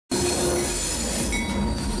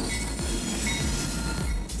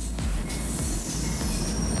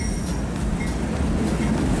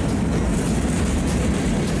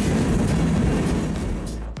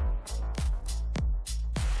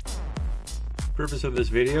Purpose of this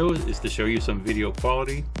video is to show you some video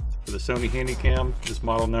quality for the Sony Handycam. This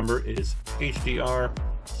model number is HDR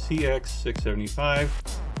CX675.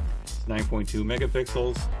 It's 9.2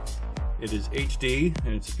 megapixels. It is HD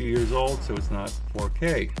and it's a few years old, so it's not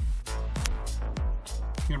 4K.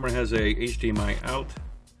 The camera has a HDMI out,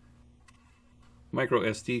 micro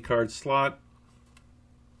SD card slot,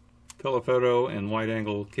 telephoto and wide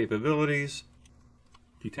angle capabilities,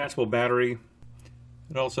 detachable battery.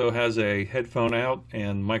 It also has a headphone out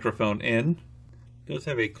and microphone in. It does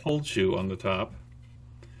have a cold shoe on the top.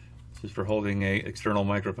 This is for holding an external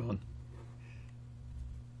microphone.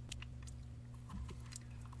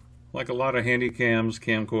 Like a lot of handycams,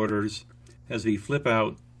 camcorders, has the flip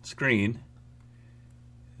out screen.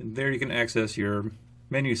 And there you can access your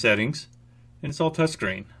menu settings. And it's all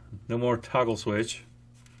touchscreen. No more toggle switch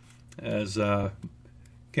as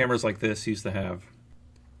cameras like this used to have.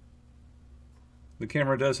 The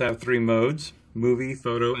camera does have 3 modes: movie,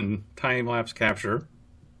 photo, and time-lapse capture.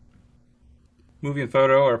 Movie and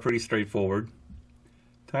photo are pretty straightforward.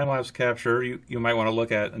 Time-lapse capture, you might want to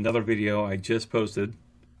look at another video I just posted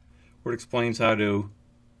where it explains how to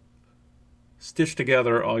stitch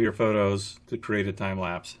together all your photos to create a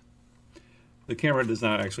time-lapse. The camera does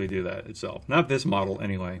not actually do that itself. Not this model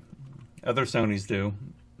anyway. Other Sonys do.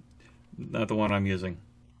 Not the one I'm using.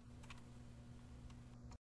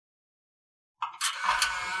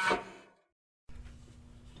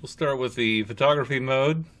 We'll start with the photography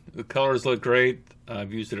mode. The colors look great.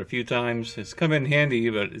 I've used it a few times. It's come in handy,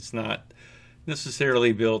 but it's not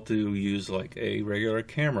necessarily built to use like a regular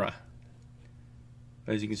camera.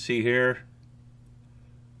 As you can see here,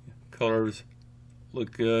 colors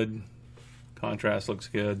look good. Contrast looks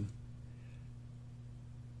good.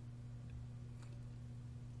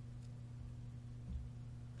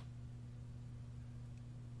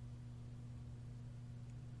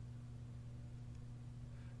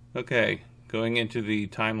 Okay, going into the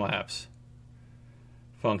time-lapse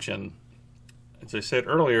function. As I said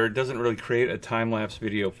earlier, it doesn't really create a time-lapse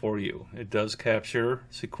video for you. It does capture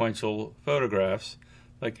sequential photographs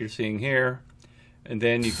like you're seeing here, and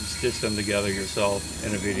then you can stitch them together yourself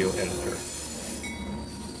in a video editor.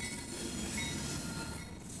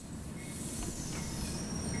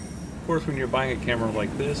 Of course, when you're buying a camera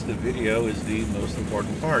like this, the video is the most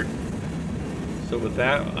important part. So with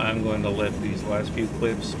that, I'm going to let these last few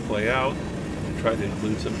clips play out and try to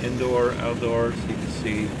include some indoor, outdoor, so you can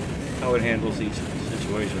see how it handles each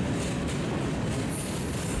situation.